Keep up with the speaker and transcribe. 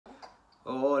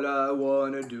All I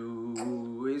wanna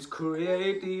do is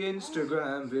create the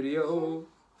Instagram video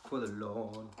for the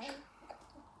launch.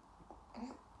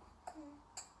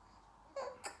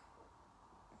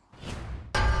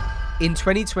 In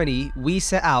 2020, we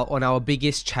set out on our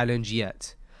biggest challenge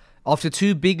yet. After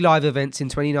 2 big live events in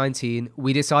 2019,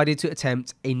 we decided to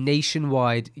attempt a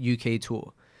nationwide UK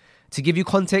tour. To give you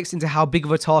context into how big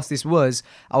of a task this was,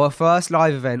 our first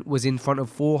live event was in front of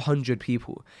 400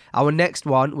 people. Our next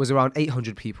one was around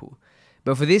 800 people.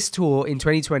 But for this tour in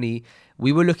 2020,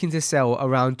 we were looking to sell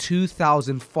around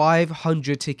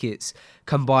 2,500 tickets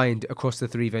combined across the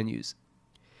 3 venues.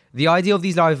 The idea of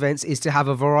these live events is to have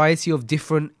a variety of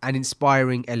different and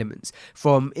inspiring elements,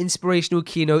 from inspirational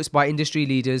keynotes by industry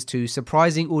leaders to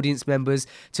surprising audience members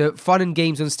to fun and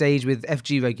games on stage with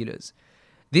FG regulars.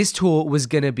 This tour was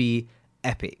going to be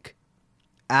epic.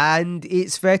 And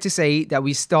it's fair to say that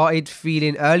we started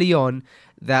feeling early on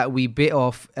that we bit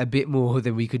off a bit more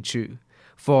than we could chew.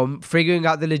 From figuring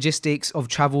out the logistics of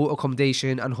travel,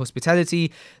 accommodation and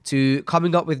hospitality, to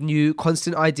coming up with new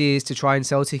constant ideas to try and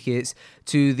sell tickets,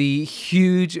 to the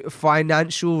huge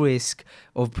financial risk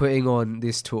of putting on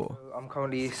this tour. I'm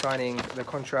currently signing the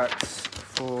contracts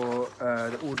for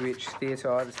the Aldwych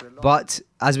Theatre. But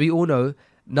as we all know,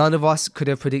 none of us could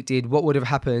have predicted what would have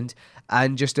happened,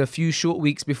 and just a few short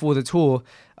weeks before the tour,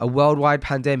 a worldwide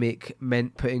pandemic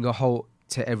meant putting a halt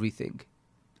to everything.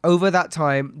 Over that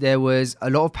time, there was a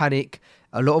lot of panic,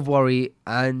 a lot of worry,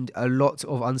 and a lot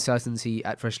of uncertainty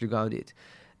at Freshly Grounded.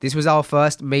 This was our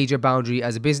first major boundary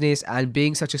as a business, and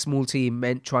being such a small team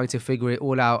meant trying to figure it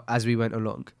all out as we went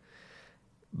along.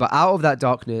 But out of that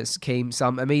darkness came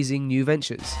some amazing new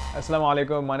ventures. Assalamu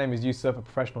alaikum, my name is Yusuf, a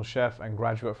professional chef and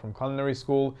graduate from culinary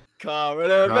school.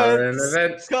 Current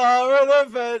events.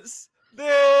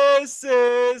 This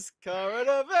is current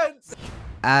events.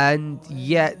 And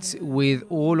yet, with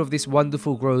all of this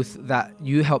wonderful growth that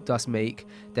you helped us make,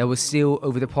 there was still,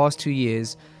 over the past 2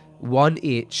 years, one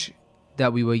itch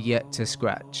that we were yet to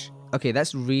scratch. Okay,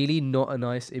 that's really not a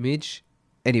nice image.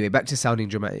 Anyway, back to sounding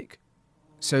dramatic.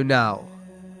 So now,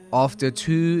 after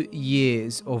 2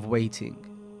 years of waiting,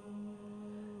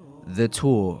 the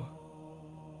tour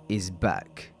is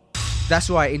back. That's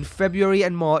right, in February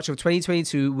and March of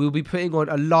 2022, we'll be putting on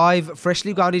a live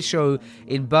Freshly Grounded show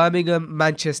in Birmingham,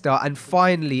 Manchester, and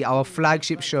finally our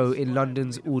flagship show in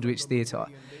London's Aldwych Theatre.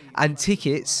 And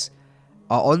tickets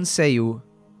are on sale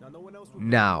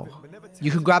now.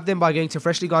 You can grab them by going to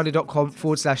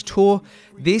freshlygrounded.com/tour.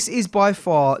 This is by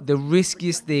far the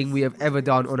riskiest thing we have ever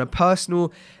done on a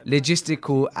personal,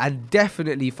 logistical, and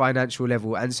definitely financial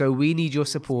level. And so we need your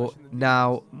support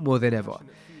now more than ever.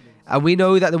 And we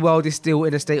know that the world is still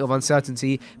in a state of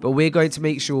uncertainty, but we're going to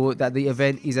make sure that the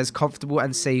event is as comfortable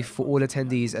and safe for all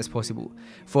attendees as possible.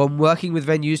 From working with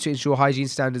venues to ensure hygiene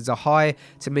standards are high,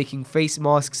 to making face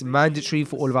masks mandatory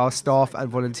for all of our staff and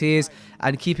volunteers,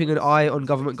 and keeping an eye on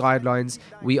government guidelines,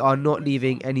 we are not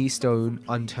leaving any stone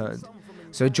unturned.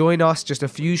 So join us just a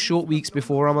few short weeks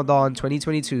before Ramadan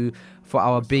 2022 for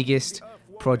our biggest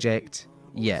project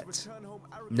yet.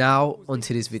 Now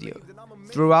onto this video.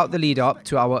 Throughout the lead up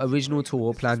to our original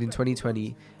tour planned in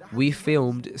 2020, we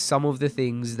filmed some of the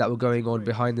things that were going on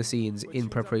behind the scenes in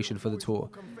preparation for the tour,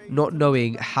 not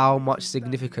knowing how much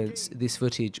significance this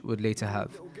footage would later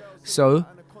have. So,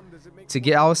 to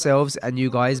get ourselves and you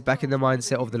guys back in the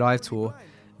mindset of the live tour,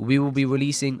 we will be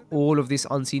releasing all of this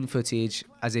unseen footage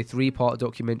as a 3-part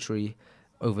documentary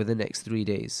over the next 3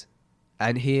 days.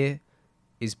 And here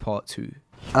is part 2.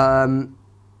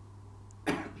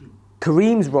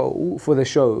 Kareem's role for the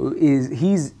show is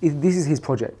this is his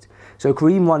project. So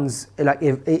Kareem runs like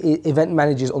event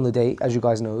managers on the day, as you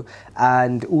guys know,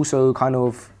 and also kind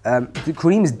of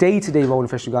Kareem's day-to-day role in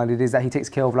Freshly Grounded is that he takes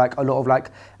care of like a lot of like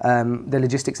the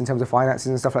logistics in terms of finances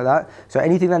and stuff like that. So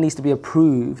anything that needs to be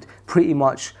approved, pretty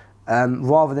much,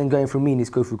 rather than going through me, needs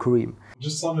to go through Kareem.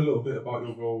 Just tell me a little bit about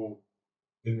your role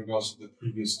in regards to the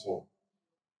previous tour.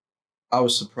 I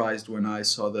was surprised when I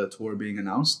saw the tour being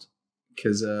announced,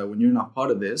 because when you're not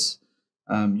part of this,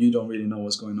 you don't really know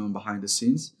what's going on behind the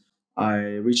scenes.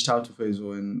 I reached out to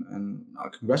Faisal and I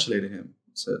congratulated him.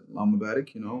 I said, Allah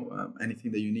Mubarak,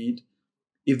 anything that you need.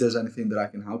 If there's anything that I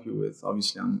can help you with,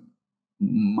 obviously I'm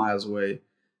miles away,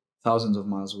 thousands of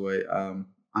miles away.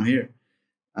 I'm here.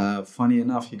 Funny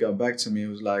enough, he got back to me. He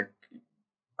was like,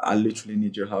 I literally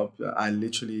need your help. I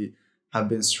literally have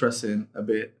been stressing a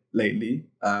bit lately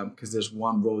because there's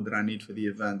one role that I need for the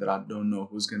event that I don't know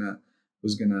who's gonna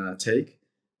take.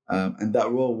 And that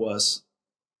role was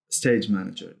stage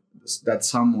manager. That's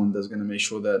someone that's gonna make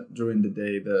sure that during the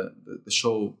day the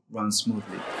show runs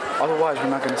smoothly. Otherwise, we're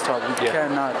not going to start. We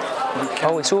cannot.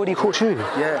 Oh, it's already caught you?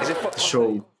 Yeah. The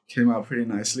show came out pretty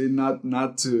nicely.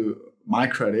 Not to my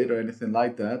credit or anything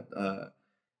like that.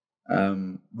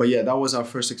 But yeah, that was our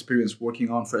first experience working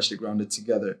on Freshly Grounded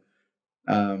together.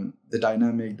 The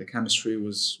dynamic, the chemistry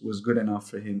was good enough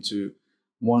for him to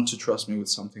want to trust me with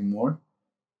something more.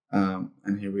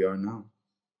 And here we are now.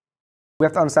 We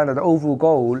have to understand that the overall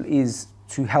goal is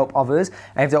to help others,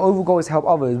 and if the overall goal is to help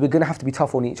others, we're going to have to be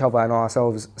tough on each other and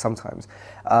ourselves sometimes.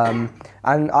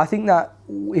 And I think that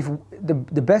if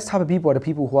the best type of people are the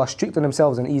people who are strict on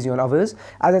themselves and easy on others.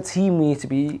 As a team, we need to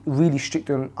be really strict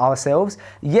on ourselves.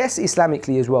 Yes,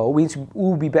 Islamically as well. We need to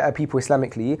all be better people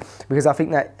Islamically, because I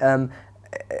think that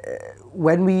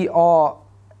when we are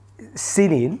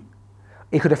sinning,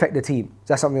 it could affect the team.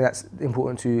 That's something that's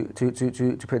important to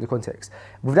put in the context.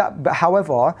 With that, but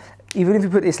however, even if you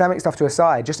put the Islamic stuff to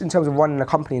aside, just in terms of running a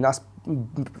company and us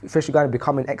Freshly Grounded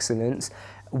becoming excellence,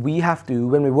 we have to,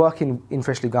 when we're working in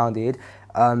Freshly Grounded,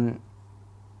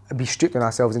 be strict on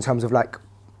ourselves in terms of like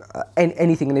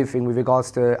anything and everything with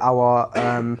regards to our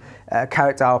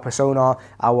character, our persona,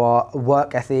 our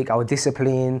work ethic, our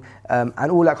discipline, and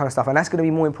all that kind of stuff. And that's going to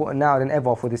be more important now than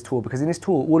ever for this tour, because in this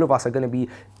tour, all of us are going to be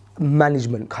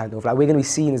management kind of, like we're going to be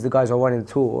seen as the guys who are running the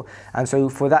tour, and so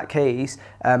for that case,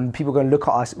 people are going to look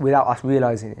at us without us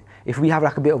realising it. If we have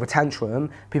like a bit of a tantrum,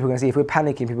 people are going to see. If we're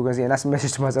panicking, people are going to see, and that's a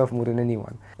message to myself more than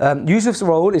anyone. Yusuf's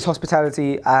role is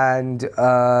hospitality, and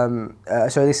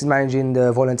so this is managing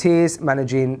the volunteers,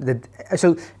 managing the.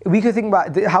 So we could think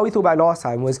about how we thought about it last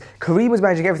time was Kareem was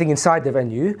managing everything inside the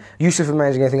venue, Yusuf was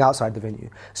managing everything outside the venue.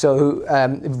 So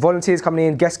volunteers coming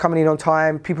in, guests coming in on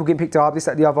time, people getting picked up, this,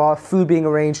 that, the other, food being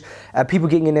arranged. People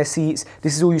getting in their seats,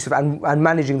 this is all Yusuf, and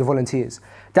managing the volunteers.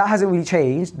 That hasn't really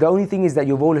changed. The only thing is that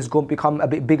your role has become a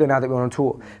bit bigger now that we're on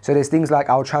tour. So there's things like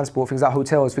our transport, things like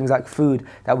hotels, things like food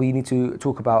that we need to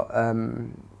talk about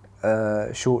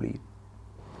shortly.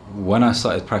 When I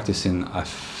started practicing, I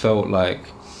felt like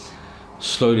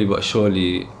slowly but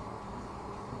surely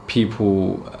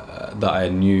people that I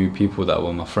knew, people that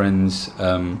were my friends,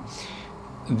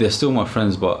 they're still my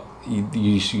friends, but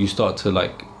you start to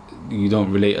like, you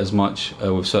don't relate as much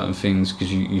with certain things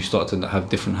because you start to have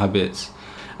different habits.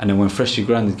 And then when Freshly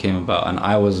Grounded came about, and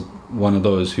I was one of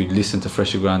those who listened to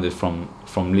Freshly Grounded from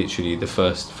literally the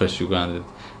first Freshly Grounded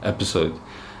episode,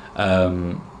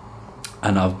 and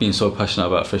I've been so passionate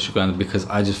about Freshly Grounded because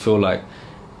I just feel like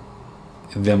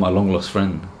they're my long lost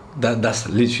friend. That's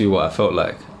literally what I felt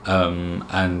like, and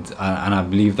I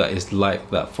believe that it's like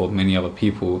that for many other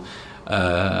people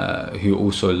who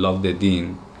also love their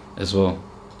deen as well.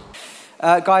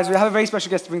 Guys, we have a very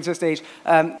special guest to bring to the stage.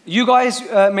 You guys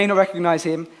may not recognize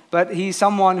him, but he's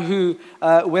someone who,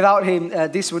 without him,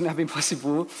 this wouldn't have been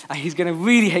possible. And he's going to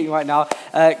really hate me right now.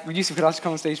 Yusuf, could I ask you to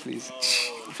come on stage, please?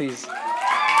 Please.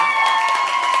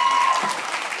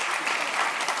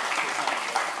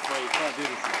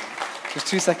 Just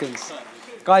 2 seconds.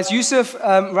 Guys, Yusuf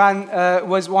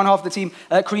was one half of the team.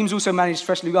 Kareem's also managed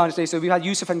Freshly Grounded today, so we had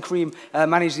Yusuf and Kareem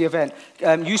manage the event.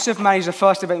 Yusuf managed the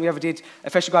first event we ever did,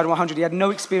 Freshly Grounded 100. He had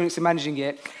no experience in managing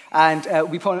it, and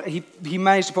he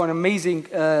managed to put on an amazing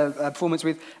performance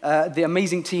with the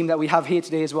amazing team that we have here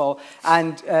today as well.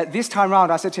 And this time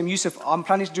round, I said to him, Yusuf, I'm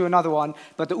planning to do another one,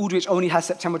 but the Aldwych only has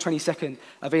September 22nd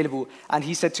available. And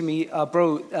he said to me,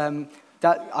 bro,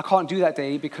 that I can't do that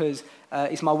day because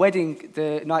it's my wedding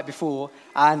the night before,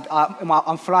 and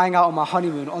I'm flying out on my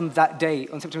honeymoon on that day,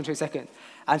 on September 22nd.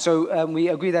 And so we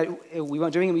agreed that we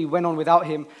weren't doing it. We went on without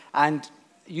him, and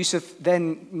Yusuf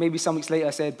then, maybe some weeks later,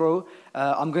 said, bro,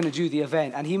 I'm going to do the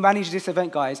event. And he managed this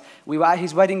event, guys. We were at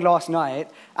his wedding last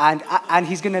night, and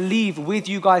he's going to leave with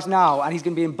you guys now, and he's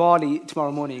going to be in Bali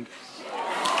tomorrow morning.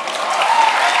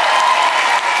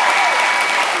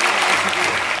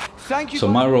 Thank you. So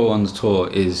my role on the tour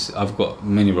is, I've got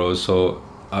many roles. So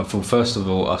first of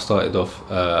all, I started off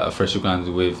Freshly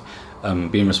Grounded with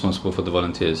being responsible for the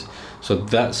volunteers. So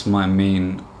that's my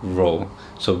main role.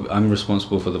 So I'm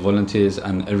responsible for the volunteers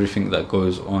and everything that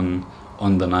goes on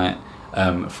the night,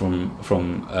 from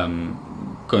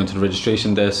going to the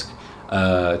registration desk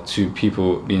to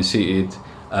people being seated,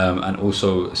 and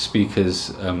also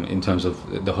speakers in terms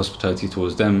of the hospitality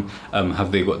towards them.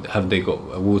 Have they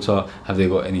got water? Have they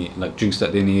got any like drinks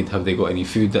that they need? Have they got any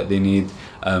food that they need?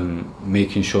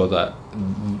 Making sure that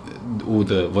all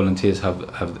the volunteers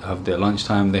have their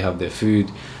lunchtime, they have their food.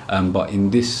 But in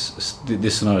this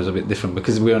scenario is a bit different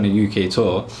because we're on a UK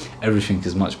tour. Everything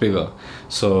is much bigger,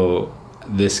 so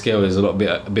the scale is a lot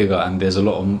bigger, and there's a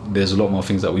lot more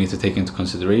things that we need to take into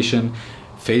consideration.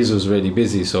 Faisal's really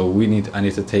busy, so I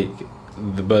need to take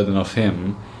the burden off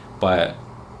him. But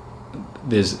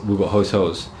we've got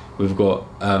hotels, we've got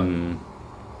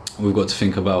to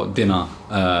think about dinner.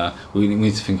 We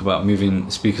need to think about moving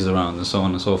speakers around and so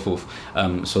on and so forth.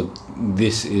 So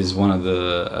this is one of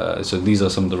the. So these are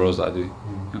some of the roles that I do.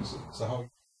 Yeah. So how?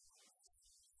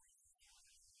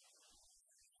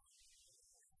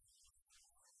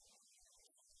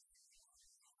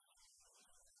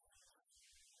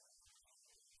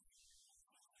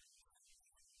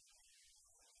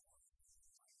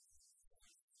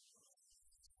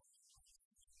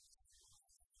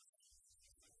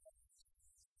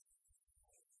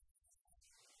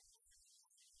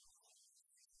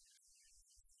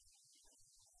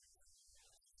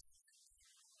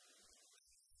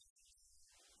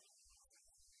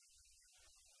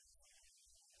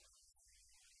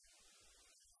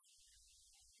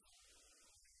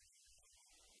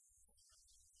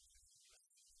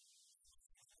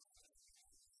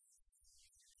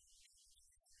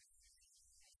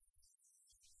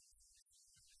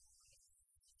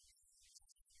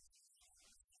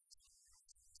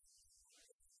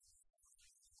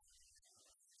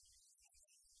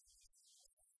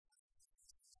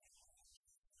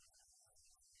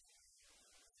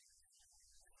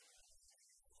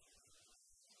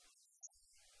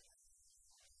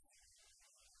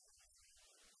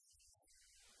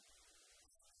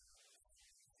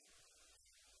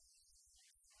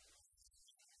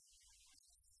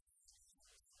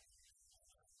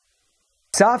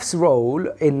 Saf's role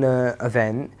in the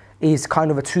event is kind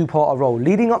of a two-part role.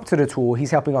 Leading up to the tour, he's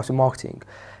helping us with marketing,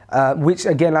 which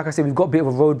again, like I said, we've got a bit of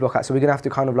a roadblock at, so we're gonna have to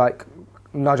kind of like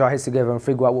nudge our heads together and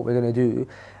figure out what we're gonna do.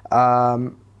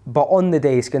 But on the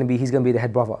day, he's gonna be the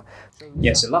head brother.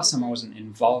 Yeah, so last time I wasn't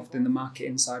involved in the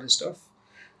marketing side of stuff,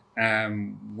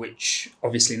 which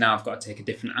obviously now I've got to take a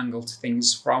different angle to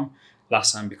things from.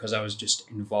 Last time, because I was just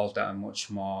involved at a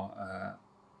much more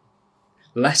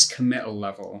less committal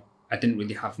level, I didn't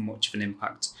really have much of an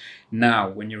impact. Now,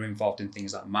 when you're involved in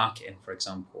things like marketing, for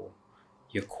example,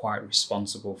 you're quite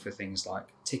responsible for things like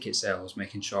ticket sales,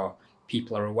 making sure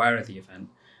people are aware of the event.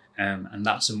 And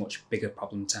that's a much bigger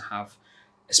problem to have,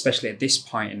 especially at this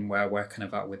point in where we're kind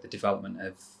of at with the development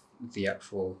of the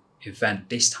actual event,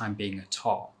 this time being a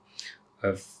tour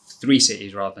of 3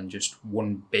 cities rather than just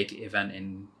one big event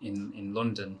in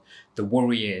London. The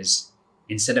worry is,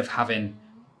 instead of having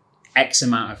X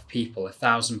amount of people,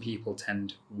 1,000 people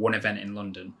attend one event in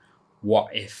London,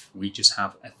 what if we just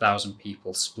have 1,000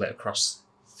 people split across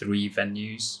 3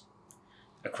 venues,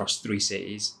 across 3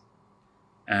 cities?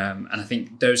 And I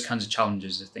think those kinds of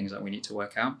challenges are things that we need to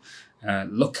work out.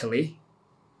 Luckily,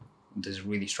 there's a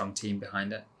really strong team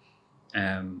behind it.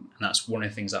 And that's one of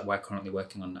the things that we're currently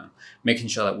working on now, making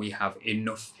sure that we have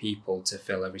enough people to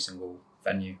fill every single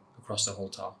venue across the whole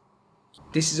tour.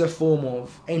 This is a form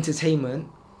of entertainment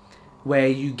where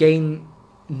you gain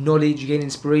knowledge, you gain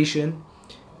inspiration,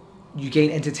 you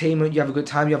gain entertainment, you have a good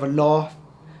time, you have a laugh,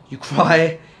 you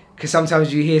cry, because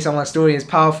sometimes you hear someone's story and it's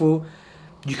powerful.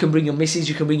 You can bring your missus,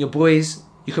 you can bring your boys,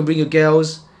 you can bring your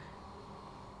girls.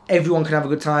 Everyone can have a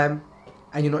good time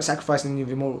and you're not sacrificing any of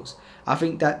your morals. I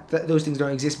think that those things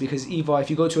don't exist, because either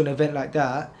if you go to an event like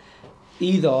that,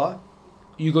 either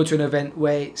you go to an event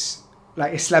where it's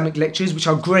like Islamic lectures, which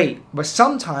are great, but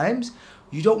sometimes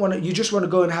you don't want to, you just want to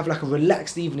go and have like a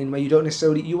relaxed evening where you don't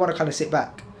necessarily, you want to kind of sit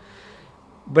back.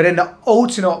 But then the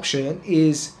alternate option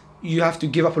is you have to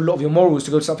give up a lot of your morals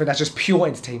to go to something that's just pure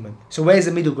entertainment. So where's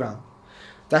the middle ground?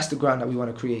 That's the ground that we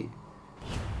want to create.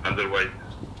 Otherwise,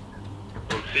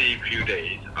 we'll see a few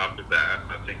days after that.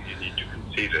 I think you need to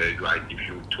consider, like, if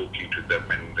you're talking to them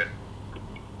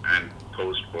and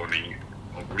postponing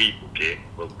or rebook it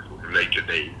for later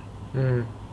days.